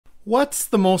What's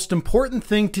the most important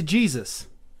thing to Jesus?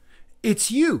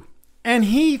 It's you, and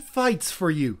he fights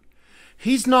for you.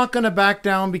 He's not going to back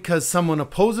down because someone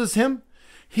opposes him.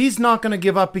 He's not going to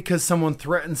give up because someone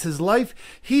threatens his life.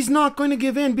 He's not going to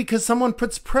give in because someone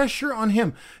puts pressure on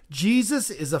him. Jesus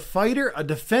is a fighter, a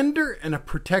defender, and a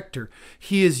protector.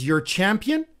 He is your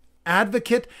champion,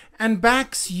 advocate, and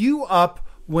backs you up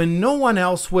when no one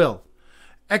else will.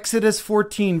 Exodus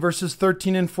 14, verses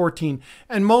 13 and 14.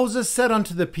 And Moses said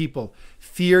unto the people,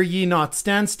 Fear ye not,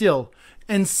 stand still,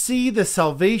 and see the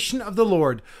salvation of the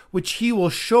Lord, which he will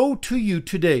show to you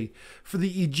today. For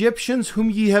the Egyptians whom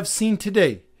ye have seen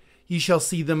today, ye shall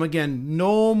see them again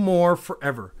no more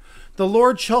forever. The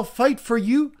Lord shall fight for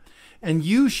you, and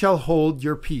you shall hold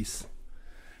your peace.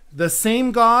 The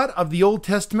same God of the Old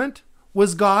Testament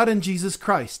was God in Jesus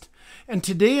Christ. And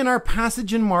today in our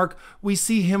passage in Mark, we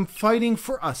see him fighting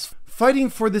for us, fighting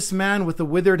for this man with the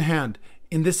withered hand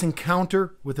in this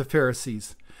encounter with the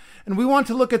Pharisees. And we want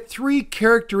to look at three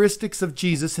characteristics of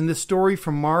Jesus in this story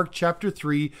from Mark chapter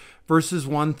 3, verses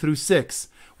 1 through 6.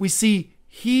 We see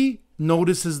he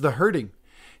notices the hurting.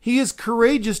 He is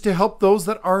courageous to help those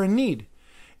that are in need.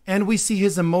 And we see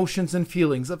his emotions and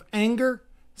feelings of anger,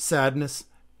 sadness,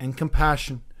 and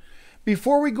compassion.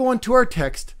 Before we go into our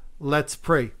text, let's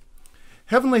pray.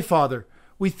 Heavenly Father,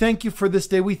 we thank you for this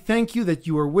day. We thank you that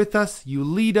you are with us, you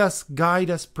lead us, guide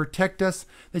us, protect us,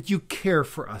 that you care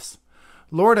for us.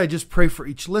 Lord, I just pray for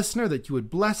each listener that you would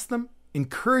bless them,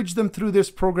 encourage them through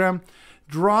this program,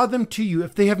 draw them to you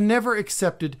if they have never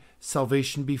accepted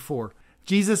salvation before.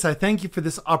 Jesus, I thank you for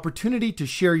this opportunity to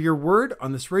share your word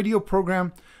on this radio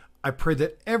program. I pray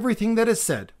that everything that is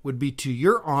said would be to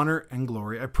your honor and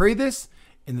glory. I pray this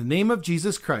in the name of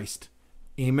Jesus Christ.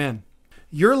 Amen.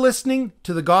 You're listening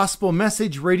to the Gospel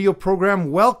Message radio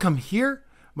program. Welcome here.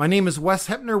 My name is Wes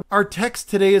Heppner. Our text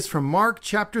today is from Mark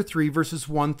chapter 3, verses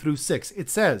 1 through 6. It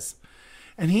says,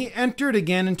 And he entered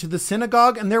again into the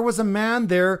synagogue, and there was a man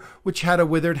there which had a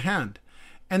withered hand.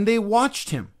 And they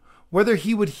watched him, whether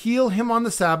he would heal him on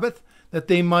the Sabbath, that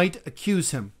they might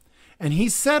accuse him. And he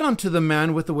said unto the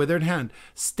man with the withered hand,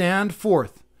 Stand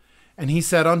forth. And he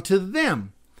said unto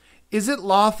them, Is it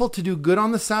lawful to do good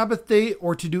on the Sabbath day,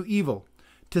 or to do evil,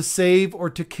 to save or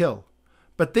to kill?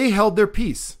 But they held their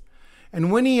peace.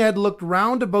 And when he had looked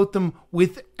round about them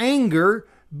with anger,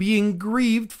 being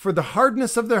grieved for the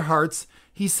hardness of their hearts,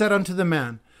 he said unto the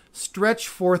man, Stretch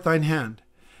forth thine hand.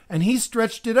 And he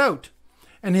stretched it out,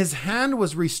 and his hand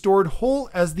was restored whole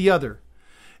as the other.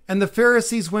 And the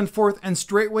Pharisees went forth and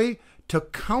straightway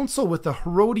took counsel with the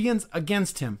Herodians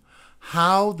against him,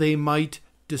 how they might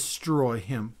destroy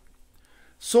him.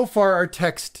 So far our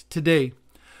text today.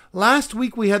 Last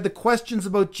week we had the questions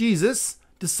about Jesus'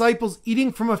 disciples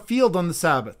eating from a field on the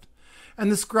Sabbath.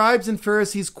 And the scribes and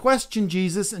Pharisees question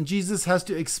Jesus, and Jesus has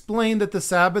to explain that the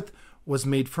Sabbath was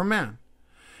made for man.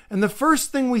 And the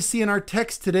first thing we see in our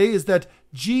text today is that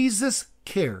Jesus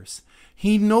cares.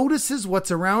 He notices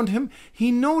what's around him.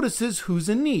 He notices who's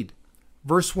in need.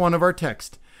 Verse 1 of our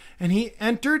text. And he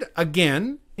entered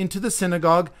again into the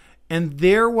synagogue, and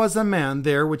there was a man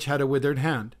there which had a withered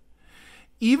hand.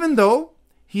 Even though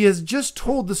he has just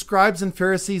told the scribes and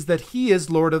Pharisees that he is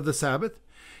Lord of the Sabbath,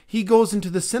 he goes into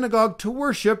the synagogue to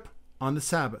worship on the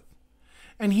Sabbath.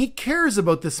 And he cares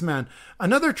about this man.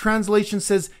 Another translation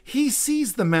says he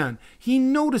sees the man. He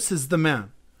notices the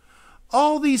man.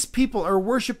 All these people are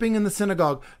worshiping in the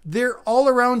synagogue. They're all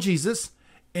around Jesus,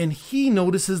 and he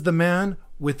notices the man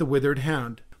with the withered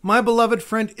hand. My beloved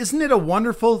friend, isn't it a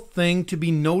wonderful thing to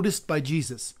be noticed by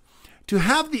Jesus? To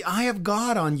have the eye of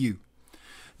God on you.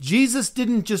 Jesus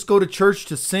didn't just go to church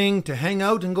to sing, to hang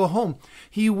out and go home.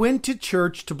 He went to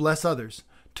church to bless others,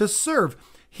 to serve.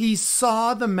 He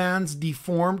saw the man's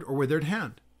deformed or withered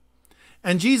hand.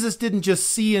 And Jesus didn't just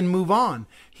see and move on.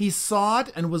 He saw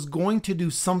it and was going to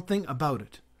do something about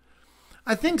it.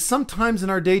 I think sometimes in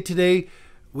our day today,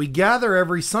 we gather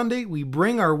every Sunday, we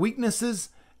bring our weaknesses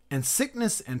and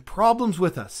sickness and problems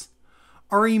with us.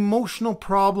 Our emotional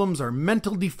problems, our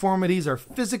mental deformities, our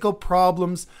physical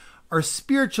problems, our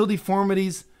spiritual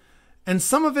deformities, and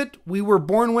some of it we were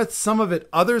born with, some of it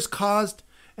others caused,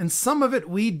 and some of it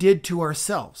we did to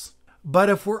ourselves. But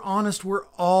if we're honest, we're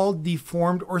all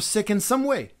deformed or sick in some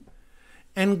way.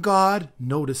 And God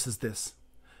notices this.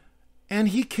 And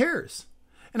he cares.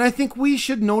 And I think we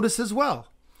should notice as well.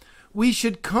 We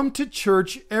should come to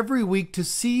church every week to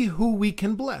see who we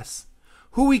can bless,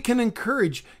 who we can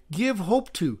encourage, give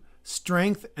hope to,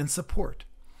 strength and support.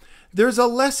 There's a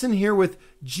lesson here with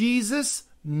Jesus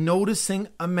noticing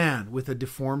a man with a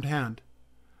deformed hand.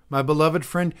 My beloved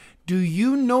friend, do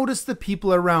you notice the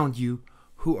people around you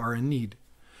who are in need?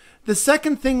 The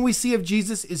second thing we see of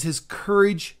Jesus is his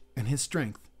courage and his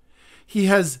strength. He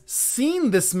has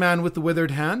seen this man with the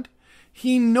withered hand.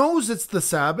 He knows it's the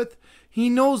Sabbath. He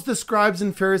knows the scribes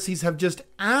and Pharisees have just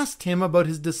asked him about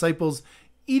his disciples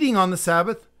eating on the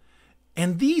Sabbath.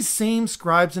 And these same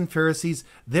scribes and Pharisees,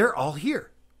 they're all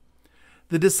here.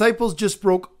 The disciples just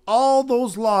broke all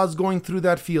those laws going through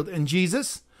that field. And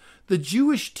Jesus, the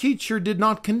Jewish teacher, did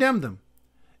not condemn them.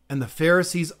 And the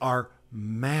Pharisees are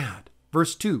mad.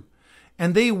 Verse 2,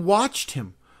 and they watched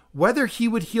him, whether he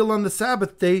would heal on the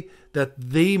Sabbath day, that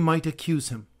they might accuse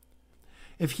him.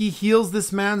 If he heals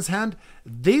this man's hand,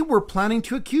 they were planning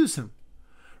to accuse him.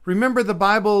 Remember, the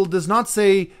Bible does not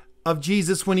say of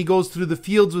Jesus when he goes through the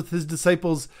fields with his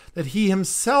disciples that he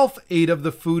himself ate of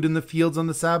the food in the fields on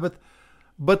the Sabbath,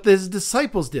 but his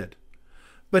disciples did.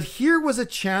 But here was a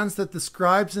chance that the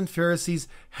scribes and Pharisees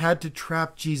had to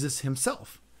trap Jesus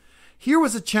himself. Here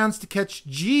was a chance to catch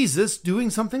Jesus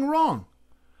doing something wrong.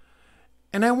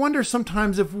 And I wonder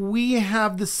sometimes if we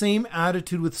have the same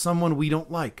attitude with someone we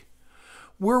don't like.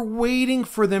 We're waiting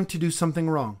for them to do something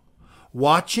wrong,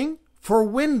 watching for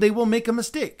when they will make a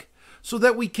mistake, so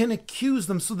that we can accuse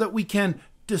them, so that we can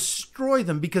destroy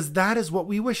them, because that is what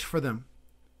we wish for them.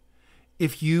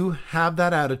 If you have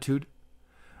that attitude,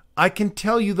 I can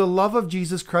tell you the love of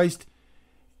Jesus Christ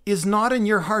is not in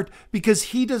your heart, because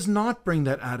he does not bring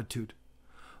that attitude.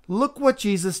 Look what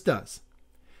Jesus does.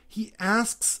 He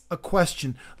asks a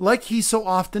question like he so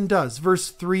often does. Verse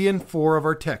 3 and 4 of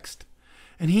our text.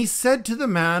 And he said to the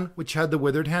man which had the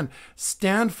withered hand,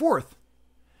 stand forth.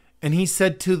 And he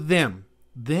said to them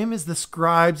is the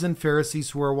scribes and Pharisees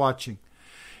who are watching,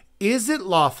 is it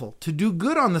lawful to do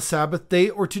good on the Sabbath day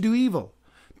or to do evil,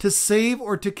 to save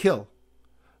or to kill?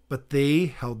 But they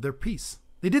held their peace.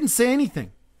 They didn't say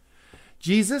anything.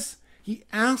 Jesus, he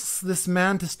asks this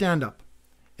man to stand up,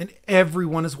 and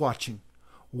everyone is watching.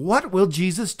 What will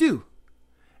Jesus do?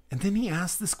 And then he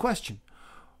asks this question.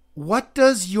 What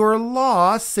does your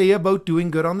law say about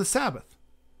doing good on the Sabbath?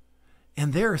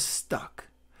 And they're stuck.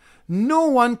 No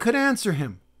one could answer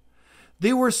him.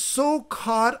 They were so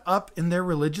caught up in their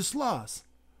religious laws.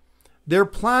 Their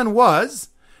plan was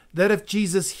that if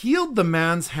Jesus healed the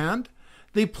man's hand,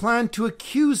 they planned to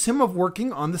accuse him of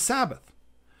working on the Sabbath.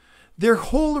 Their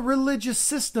whole religious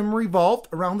system revolved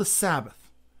around the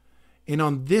Sabbath. And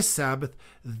on this Sabbath,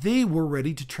 they were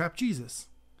ready to trap Jesus.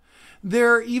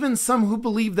 There are even some who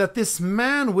believe that this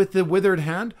man with the withered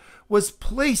hand was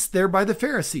placed there by the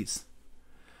Pharisees.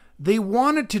 They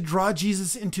wanted to draw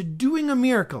Jesus into doing a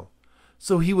miracle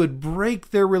so he would break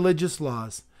their religious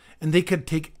laws and they could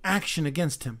take action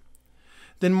against him.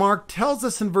 Then Mark tells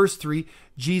us in verse 3,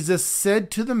 Jesus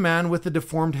said to the man with the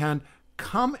deformed hand,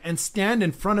 come and stand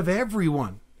in front of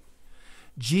everyone.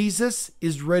 Jesus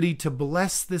is ready to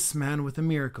bless this man with a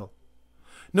miracle.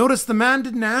 Notice the man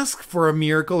didn't ask for a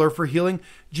miracle or for healing.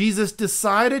 Jesus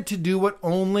decided to do what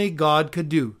only God could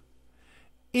do.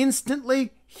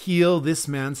 Instantly heal this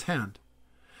man's hand.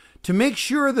 To make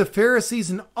sure the Pharisees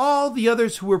and all the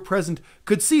others who were present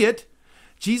could see it,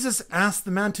 Jesus asked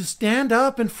the man to stand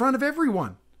up in front of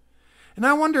everyone. And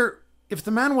I wonder if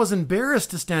the man was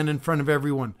embarrassed to stand in front of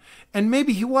everyone. And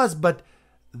maybe he was, but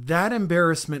that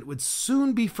embarrassment would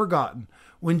soon be forgotten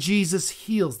when Jesus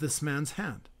heals this man's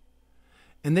hand.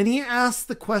 And then he asks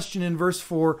the question in verse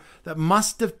 4 that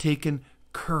must have taken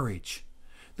courage.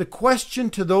 The question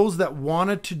to those that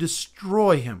wanted to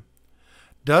destroy him.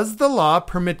 Does the law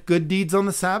permit good deeds on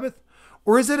the Sabbath?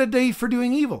 Or is it a day for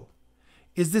doing evil?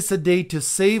 Is this a day to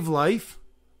save life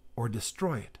or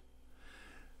destroy it?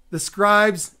 The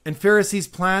scribes and Pharisees'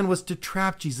 plan was to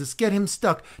trap Jesus, get him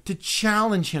stuck, to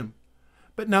challenge him.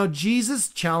 But now Jesus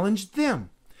challenged them.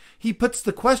 He puts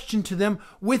the question to them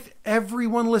with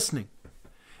everyone listening.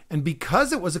 And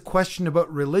because it was a question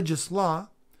about religious law,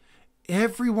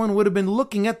 everyone would have been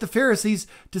looking at the Pharisees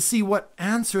to see what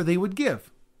answer they would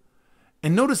give.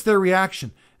 And notice their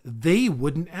reaction. They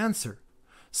wouldn't answer.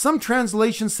 Some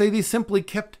translations say they simply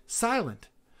kept silent.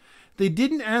 They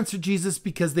didn't answer Jesus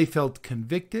because they felt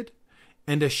convicted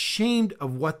and ashamed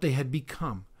of what they had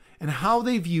become and how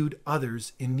they viewed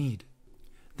others in need.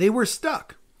 They were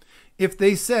stuck. If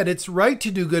they said it's right to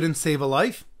do good and save a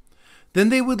life, then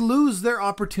they would lose their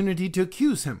opportunity to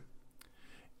accuse him.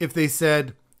 If they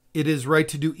said it is right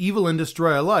to do evil and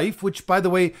destroy a life, which, by the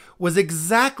way, was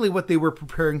exactly what they were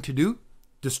preparing to do,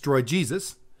 destroy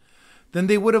Jesus, then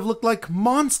they would have looked like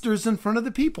monsters in front of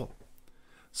the people.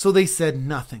 So they said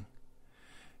nothing.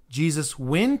 Jesus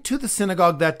went to the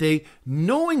synagogue that day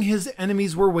knowing his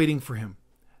enemies were waiting for him.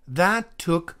 That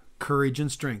took courage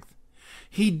and strength.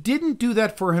 He didn't do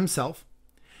that for himself.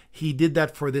 He did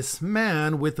that for this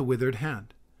man with the withered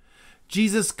hand.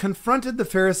 Jesus confronted the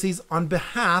Pharisees on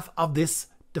behalf of this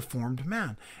deformed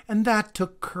man, and that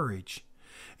took courage.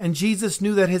 And Jesus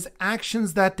knew that his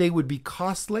actions that day would be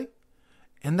costly,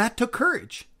 and that took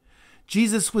courage.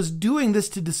 Jesus was doing this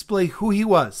to display who he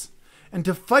was and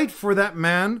to fight for that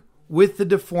man with the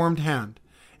deformed hand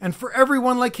and for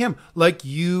everyone like him, like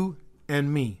you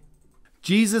and me.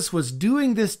 Jesus was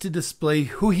doing this to display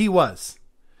who he was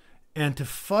and to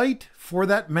fight for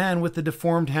that man with the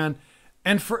deformed hand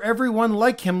and for everyone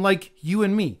like him, like you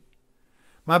and me.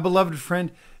 My beloved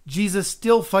friend, Jesus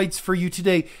still fights for you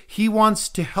today. He wants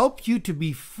to help you to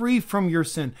be free from your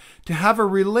sin, to have a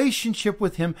relationship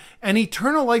with him and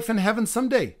eternal life in heaven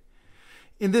someday.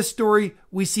 In this story,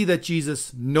 we see that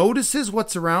Jesus notices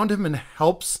what's around him and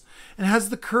helps and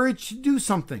has the courage to do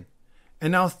something.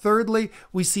 And now thirdly,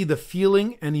 we see the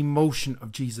feeling and emotion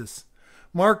of Jesus.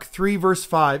 Mark 3 verse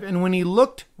 5, and when he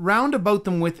looked round about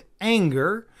them with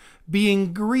anger,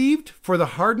 being grieved for the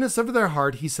hardness of their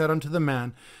heart, he said unto the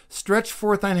man, stretch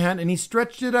forth thine hand. And he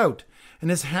stretched it out, and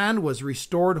his hand was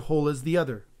restored whole as the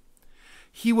other.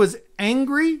 He was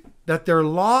angry that their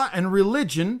law and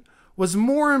religion was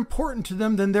more important to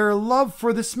them than their love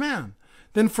for this man,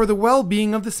 than for the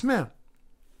well-being of this man.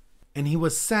 And he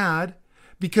was sad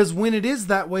because when it is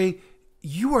that way,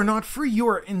 you are not free. You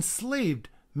are enslaved,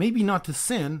 maybe not to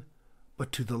sin,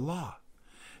 but to the law.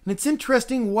 And it's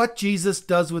interesting what Jesus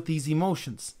does with these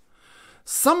emotions.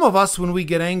 Some of us, when we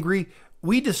get angry,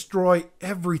 we destroy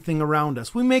everything around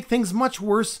us. We make things much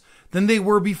worse than they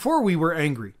were before we were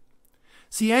angry.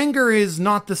 See, anger is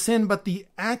not the sin, but the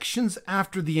actions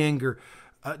after the anger.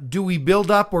 Do we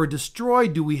build up or destroy?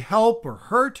 Do we help or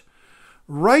hurt?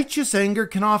 Righteous anger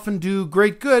can often do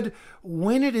great good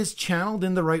when it is channeled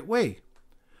in the right way.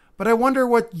 But I wonder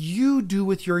what you do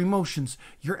with your emotions,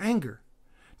 your anger.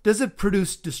 Does it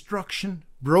produce destruction,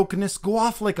 brokenness, go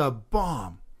off like a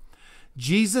bomb?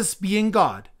 Jesus, being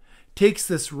God, takes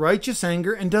this righteous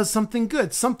anger and does something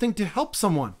good, something to help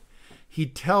someone. He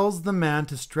tells the man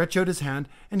to stretch out his hand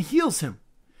and heals him.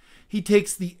 He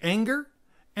takes the anger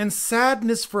and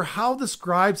sadness for how the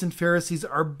scribes and Pharisees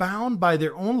are bound by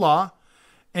their own law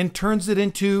and turns it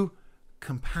into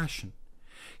compassion.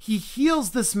 He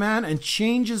heals this man and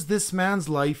changes this man's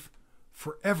life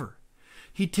forever.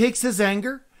 He takes his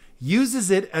anger, uses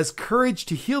it as courage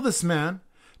to heal this man,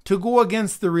 to go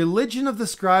against the religion of the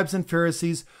scribes and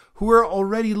Pharisees who are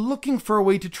already looking for a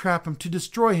way to trap him, to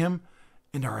destroy him,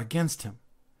 and are against him.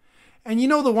 And you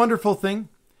know the wonderful thing?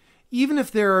 Even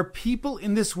if there are people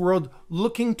in this world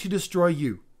looking to destroy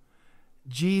you,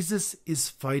 Jesus is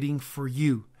fighting for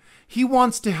you. He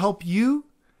wants to help you.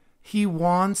 He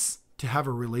wants to have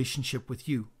a relationship with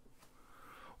you.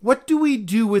 What do we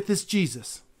do with this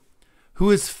Jesus, who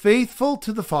is faithful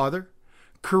to the Father,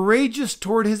 courageous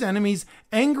toward his enemies,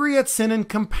 angry at sin, and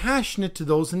compassionate to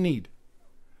those in need?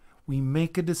 We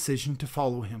make a decision to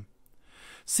follow him.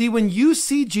 See, when you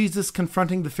see Jesus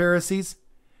confronting the Pharisees,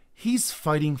 he's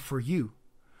fighting for you.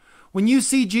 When you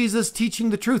see Jesus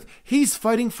teaching the truth, he's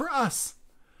fighting for us.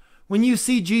 When you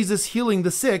see Jesus healing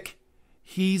the sick,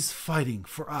 he's fighting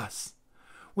for us.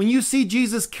 When you see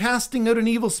Jesus casting out an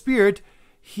evil spirit,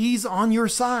 he's on your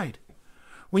side.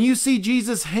 When you see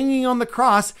Jesus hanging on the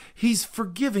cross, he's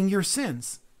forgiving your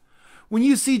sins. When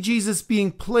you see Jesus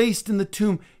being placed in the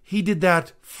tomb, he did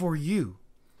that for you.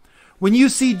 When you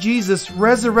see Jesus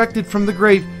resurrected from the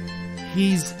grave,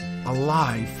 he's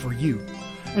alive for you.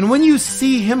 And when you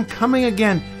see him coming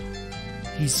again,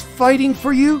 he's fighting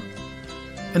for you.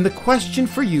 And the question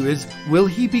for you is, will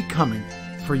he be coming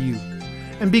for you?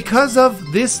 And because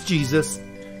of this Jesus,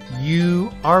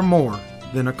 you are more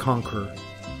than a conqueror.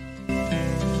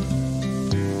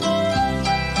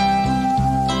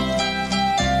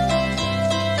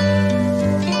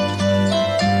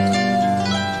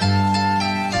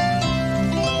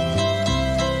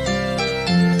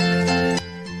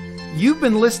 You've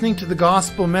been listening to the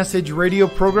Gospel Message radio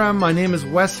program. My name is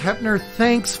Wes Heppner.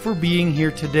 Thanks for being here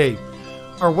today.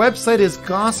 Our website is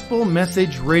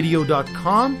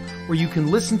gospelmessageradio.com, where you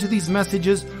can listen to these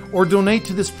messages or donate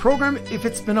to this program if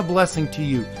it's been a blessing to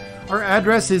you. Our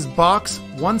address is Box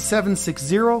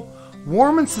 1760,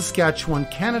 Warman, Saskatchewan,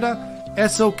 Canada,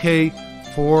 SOK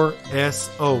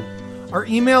 4SO. Our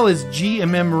email is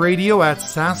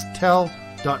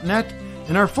gmmradio@sasktel.net,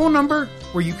 and our phone number,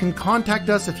 where you can contact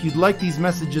us if you'd like these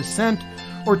messages sent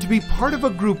or to be part of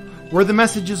a group where the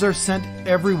messages are sent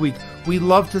every week. We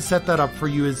love to set that up for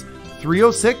you, is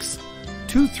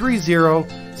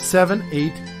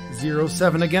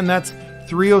 306-230-7807. Again, that's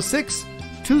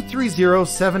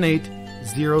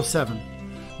 306-230-7807.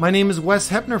 My name is Wes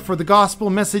Heppner for the Gospel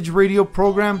Message radio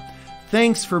program.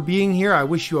 Thanks for being here. I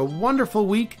wish you a wonderful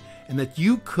week, and that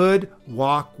you could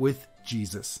walk with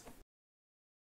Jesus.